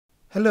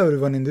Hello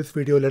everyone, in this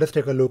video let us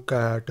take a look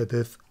at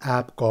this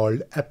app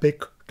called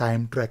Epic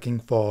Time Tracking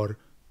for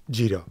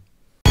Jira.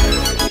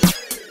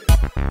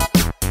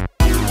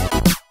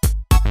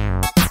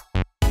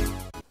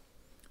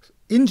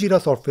 In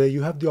Jira Software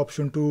you have the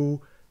option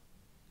to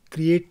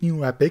create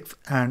new epics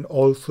and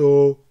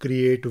also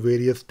create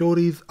various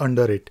stories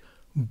under it.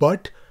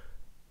 But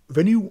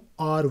when you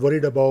are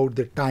worried about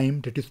the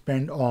time that you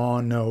spend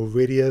on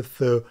various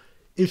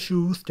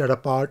issues that are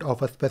part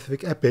of a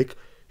specific epic,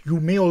 you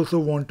may also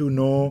want to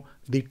know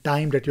the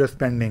time that you're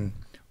spending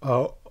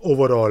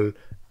overall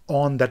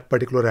on that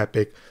particular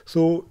epic.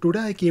 So today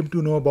I came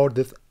to know about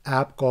this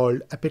app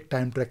called Epic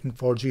Time Tracking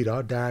for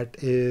Jira that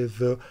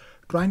is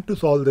trying to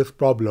solve this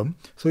problem.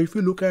 So if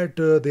you look at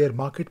their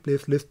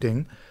marketplace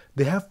listing,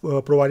 they have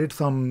provided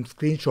some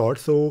screenshots.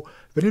 So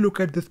when you look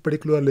at this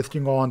particular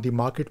listing on the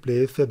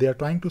marketplace, they are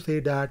trying to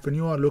say that when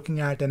you are looking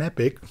at an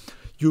epic,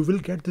 you will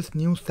get this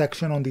new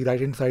section on the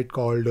right hand side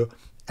called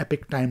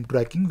Epic Time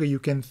Tracking, where you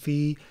can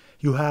see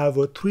you have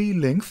three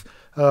links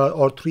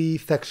or three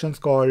sections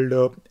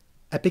called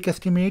Epic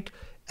Estimate,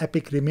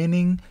 Epic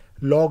Remaining,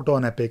 Logged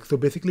on Epic. So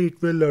basically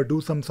it will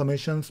do some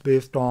summations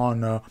based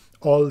on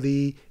all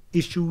the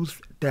issues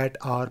that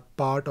are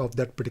part of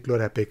that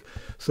particular epic.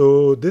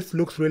 So this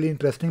looks really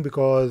interesting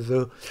because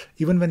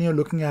even when you're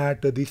looking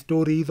at the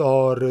stories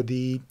or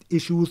the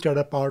issues that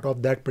are part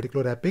of that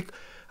particular epic,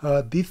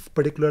 this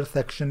particular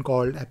section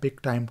called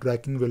Epic Time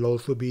Tracking will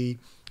also be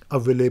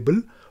available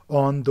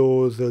on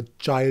those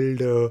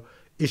child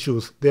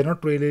issues. They're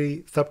not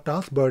really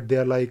subtasks, but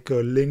they're like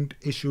linked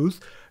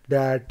issues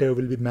that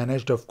will be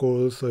managed, of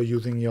course,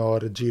 using your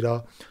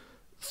Jira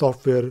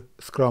Software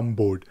Scrum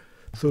board.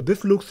 So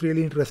this looks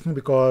really interesting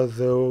because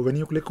when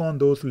you click on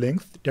those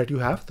links that you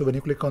have, so when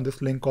you click on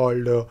this link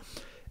called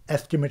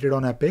Estimated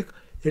on Epic,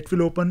 it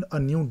will open a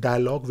new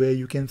dialog where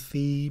you can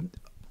see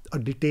a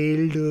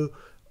detailed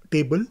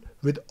table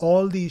with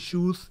all the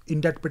issues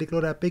in that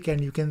particular epic,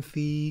 and you can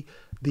see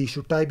the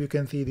issue type, you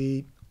can see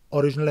the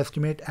original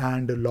estimate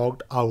and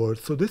logged hours.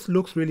 So this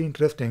looks really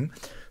interesting.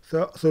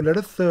 So let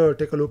us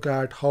take a look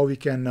at how we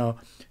can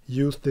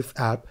use this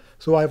app.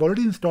 So I've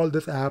already installed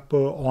this app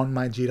on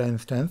my Jira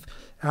instance,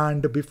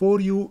 and before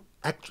you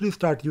actually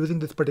start using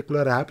this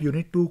particular app, you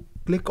need to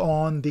click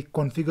on the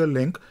configure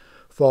link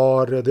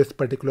for this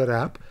particular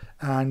app,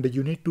 and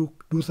you need to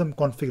do some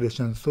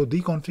configurations. So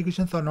the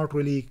configurations are not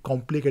really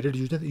complicated.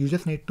 You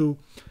just need to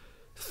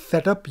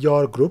set up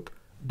your group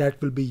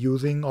that will be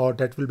using, or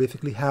that will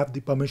basically have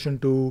the permission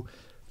to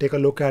take a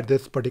look at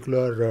this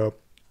particular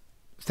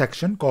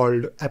section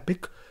called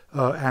epic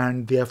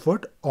and the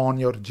effort on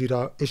your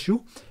Jira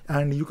issue.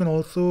 And you can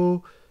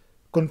also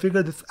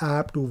configure this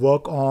app to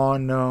work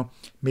on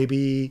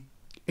maybe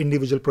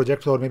individual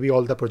projects or maybe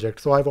all the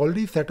projects. So I've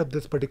already set up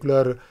this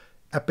particular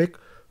epic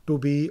to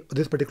be,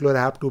 this particular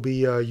app to be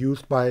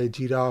used by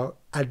Jira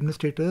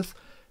administrators,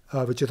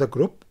 which is a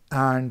group,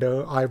 and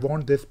I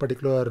want this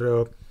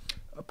particular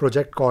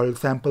project called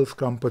Sample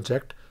Scrum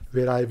project,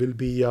 where I will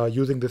be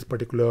using this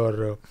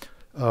particular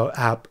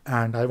app,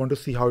 and I want to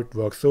see how it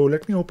works. So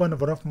let me open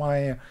one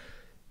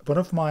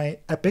of my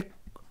epic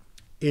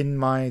in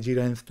my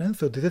Jira instance.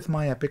 So this is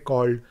my epic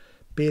called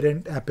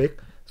Parent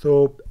Epic.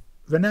 So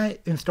when I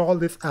install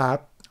this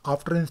app,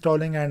 after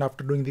installing and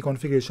after doing the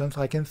configurations,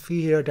 I can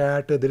see here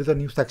that there is a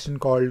new section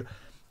called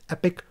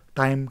Epic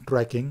Time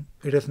Tracking.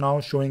 It is now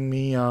showing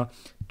me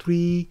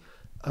three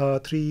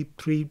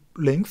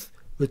links,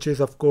 which is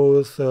of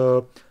course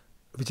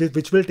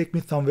which will take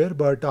me somewhere,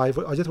 but I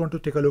just want to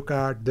take a look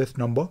at this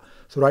number.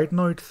 So right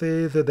now it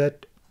says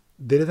that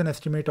there is an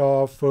estimate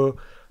of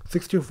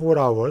 64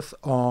 hours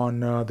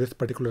on this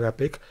particular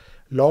epic.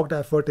 Logged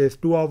effort is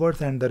 2 hours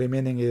and the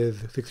remaining is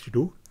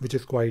 62, which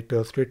is quite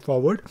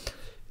straightforward.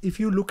 If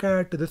you look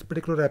at this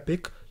particular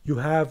epic, you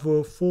have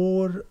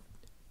 4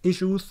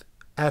 issues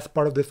as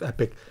part of this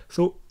epic.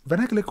 So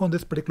when I click on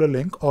this particular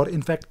link, or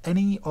in fact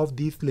any of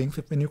these links,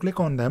 when you click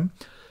on them,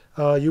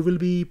 you will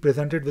be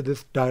presented with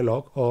this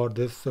dialog or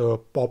this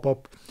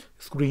pop-up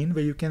screen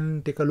where you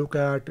can take a look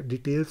at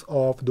details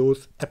of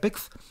those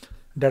epics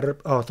that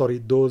are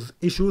those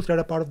issues that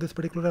are part of this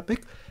particular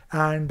epic.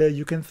 And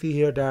you can see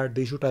here that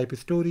the issue type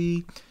is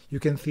story, you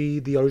can see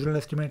the original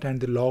estimate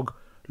and the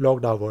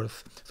logged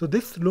hours. So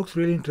this looks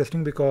really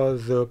interesting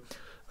because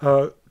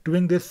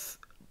doing this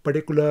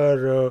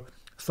particular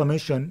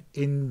summation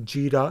in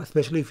Jira,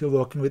 especially if you're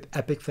working with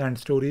epics and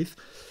stories,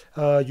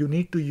 you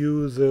need to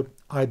use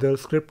either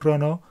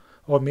ScriptRunner,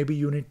 or maybe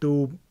you need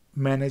to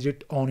manage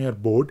it on your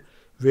board,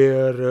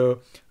 where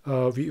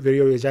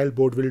your agile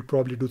board will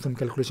probably do some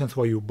calculations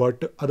for you.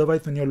 But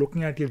otherwise, when you're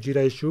looking at your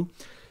Jira issue,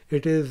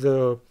 it is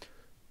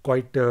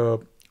quite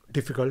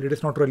difficult. It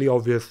is not really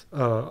obvious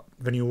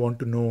when you want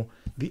to know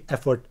the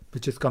effort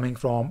which is coming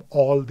from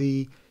all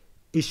the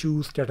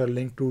issues that are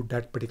linked to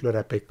that particular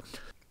epic.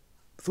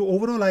 So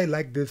overall, I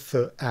like this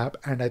app,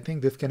 and I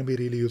think this can be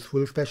really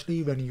useful,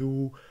 especially when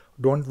you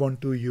don't want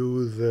to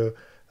use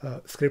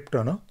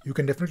ScriptRunner. You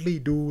can definitely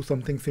do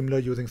something similar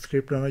using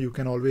ScriptRunner. You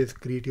can always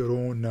create your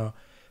own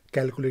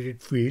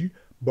calculated field,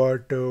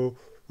 but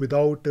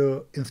without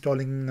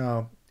installing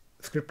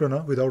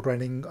ScriptRunner, without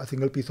running a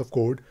single piece of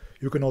code.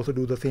 You can also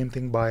do the same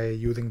thing by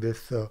using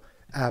this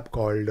app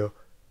called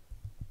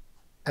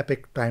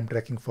Epic Time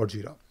Tracking for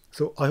Jira.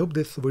 So I hope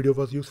this video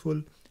was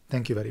useful.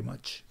 Thank you very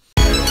much.